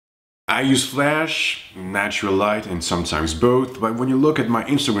I use flash, natural light, and sometimes both, but when you look at my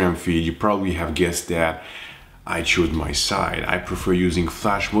Instagram feed, you probably have guessed that I chose my side. I prefer using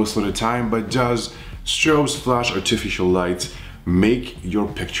flash most of the time, but does strobes, flash, artificial lights make your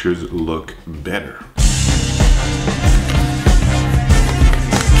pictures look better?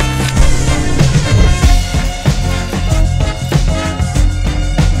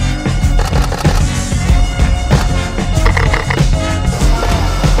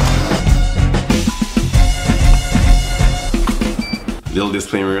 Little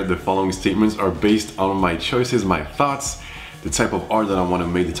disclaimer, the following statements are based on my choices, my thoughts, the type of art that I want to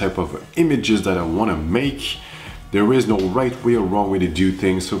make, the type of images that I want to make. There is no right way or wrong way to do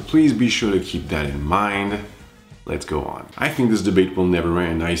things, so please be sure to keep that in mind. Let's go on. I think this debate will never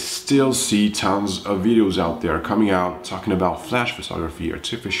end. I still see tons of videos out there coming out talking about flash photography,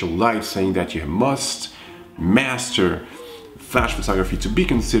 artificial light, saying that you must master flash photography to be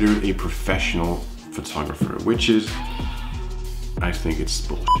considered a professional photographer, which is, I think it's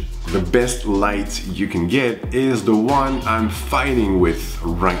bullshit. The best light you can get is the one I'm fighting with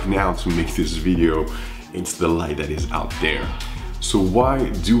right now to make this video. It's the light that is out there. So why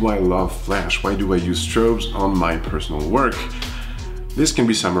do I love flash? Why do I use strobes on my personal work? This can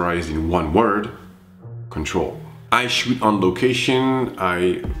be summarized in one word: control. I shoot on location,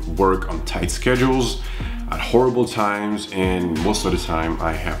 I work on tight schedules, at horrible times, and most of the time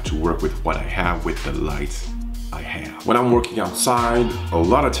I have to work with what I have, with the light I have. When I'm working outside, a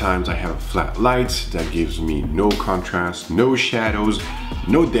lot of times I have a flat light that gives me no contrast, no shadows,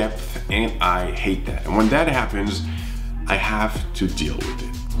 no depth, and I hate that. And when that happens, I have to deal with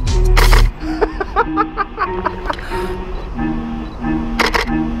it.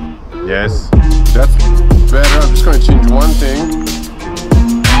 Yes, that's better. I'm just gonna change one thing.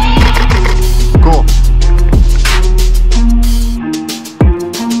 Cool.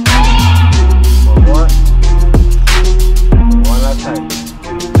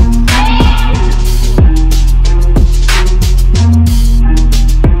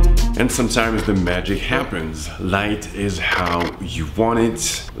 And sometimes the magic happens. Light is how you want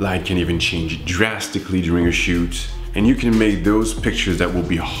it. Light can even change drastically during a shoot. And you can make those pictures that will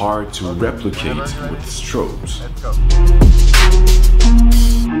be hard to replicate with strobes. Let's go.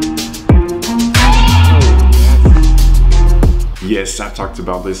 Yes, I've talked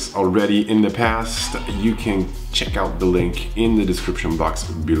about this already in the past. You can check out the link in the description box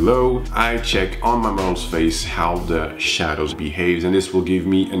below. I check on my model's face how the shadows behaves, and this will give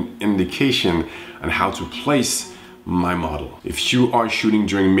me an indication on how to place my model. If you are shooting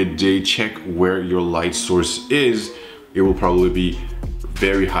during midday, check where your light source is. It will probably be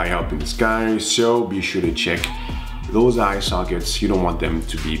very high up in the sky, so be sure to check those eye sockets. You don't want them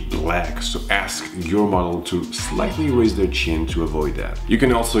to be black, so ask your model to slightly raise their chin to avoid that. You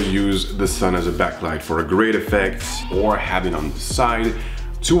can also use the sun as a backlight for a great effect, or have it on the side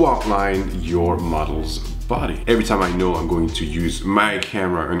to outline your model's body. Every time I know I'm going to use my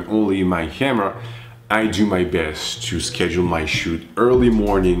camera and only my camera, I do my best to schedule my shoot early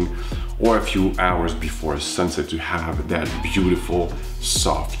morning or a few hours before sunset to have that beautiful,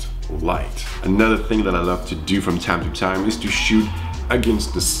 soft light. Another thing that I love to do from time to time is to shoot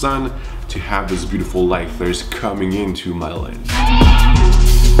against the sun to have those beautiful light flares coming into my lens.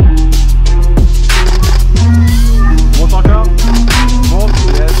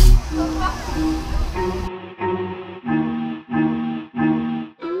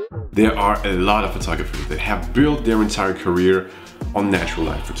 There are a lot of photographers that have built their entire career on natural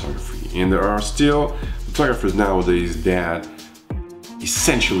light photography, and there are still photographers nowadays that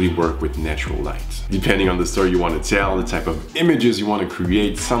essentially work with natural light. Depending on the story you want to tell, the type of images you want to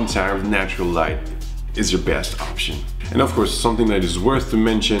create, sometimes natural light is your best option. And of course, something that is worth to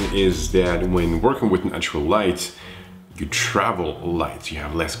mention is that when working with natural light, you travel light. You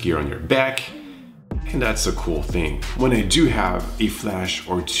have less gear on your back, and that's a cool thing. When I do have a flash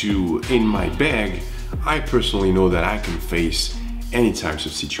or two in my bag, I personally know that I can face any types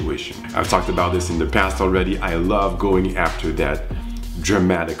of situation. I've talked about this in the past already. I love going after that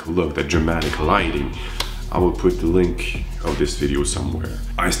dramatic look, that dramatic lighting. I will put the link of this video somewhere.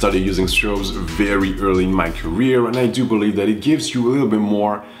 I started using strobes very early in my career, and I do believe that it gives you a little bit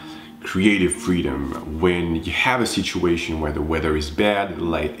more creative freedom. When you have a situation where the weather is bad, the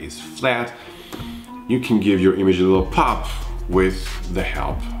light is flat, you can give your image a little pop with the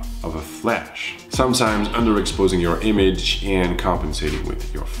help of a flash. Sometimes underexposing your image and compensating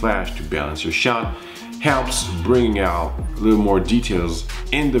with your flash to balance your shot helps bringing out a little more details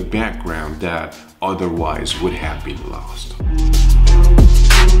in the background that otherwise would have been lost.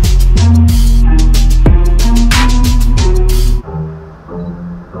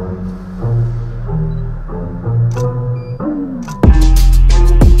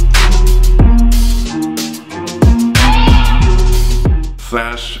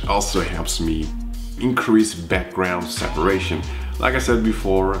 Flash also helps me increase background separation. Like I said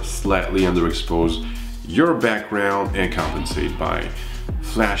before, slightly underexpose your background and compensate by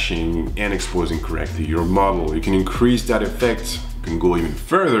flashing and exposing correctly your model. You can increase that effect. You can go even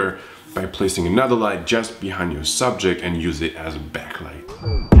further by placing another light just behind your subject and use it as a backlight.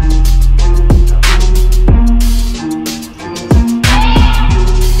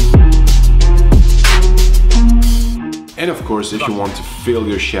 And of course, if you want to fill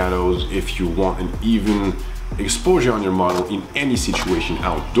your shadows, if you want an even exposure on your model in any situation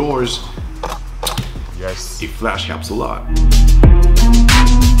outdoors, yes, a flash helps a lot.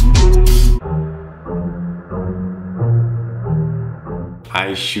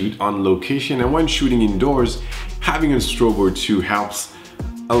 I shoot on location, and when shooting indoors, having a strobe or two helps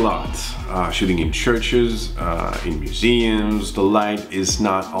a lot. Shooting in churches, in museums, the light is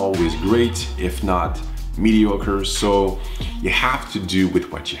not always great, if not mediocre, so you have to do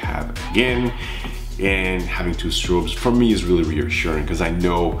with what you have. Again, and having two strobes for me is really reassuring because I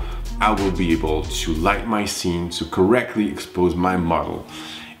know I will be able to light my scene, to correctly expose my model,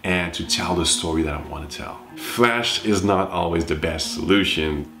 and to tell the story that I want to tell. Flash is not always the best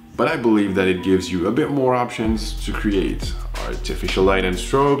solution, but I believe that it gives you a bit more options to create. Artificial light and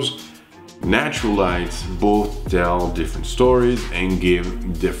strobes, natural lights, both tell different stories and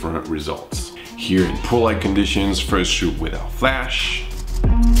give different results. Here in poor light conditions, first shoot without flash.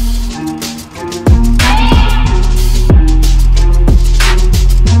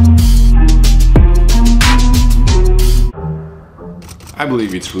 I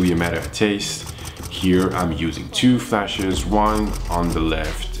believe it's really a matter of taste. Here I'm using two flashes, one on the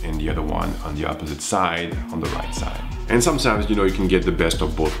left and the other one on the opposite side, on the right side. And sometimes, you know, you can get the best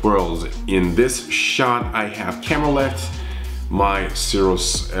of both worlds. In this shot, I have camera left, my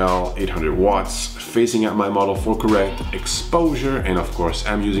Cirrus L 800 watts facing at my model for correct exposure, and of course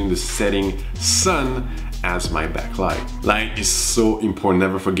I'm using the setting sun as my backlight. Light is so important,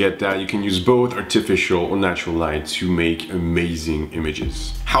 never forget that. You can use both artificial or natural light to make amazing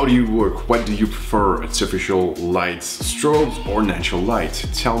images. How do you work? What do you prefer, artificial lights, strobes, or natural light?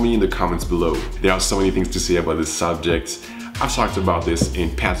 Tell me in the comments below. There are so many things to say about this subject. I've talked about this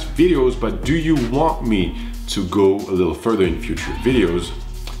in past videos, but do you want me to go a little further in future videos?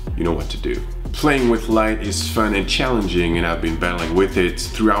 You know what to do. Playing with light is fun and challenging, and I've been battling with it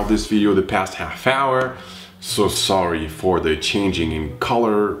throughout this video the past half hour. So sorry for the changing in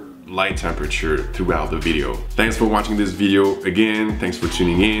color, light temperature throughout the video. Thanks for watching this video. Again, thanks for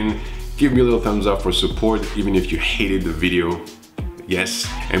tuning in. Give me a little thumbs up for support, even if you hated the video. Yes,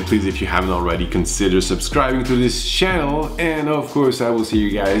 and please, if you haven't already, consider subscribing to this channel. And of course, I will see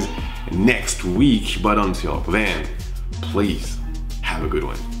you guys next week. But until then, please have a good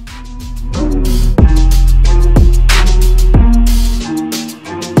one.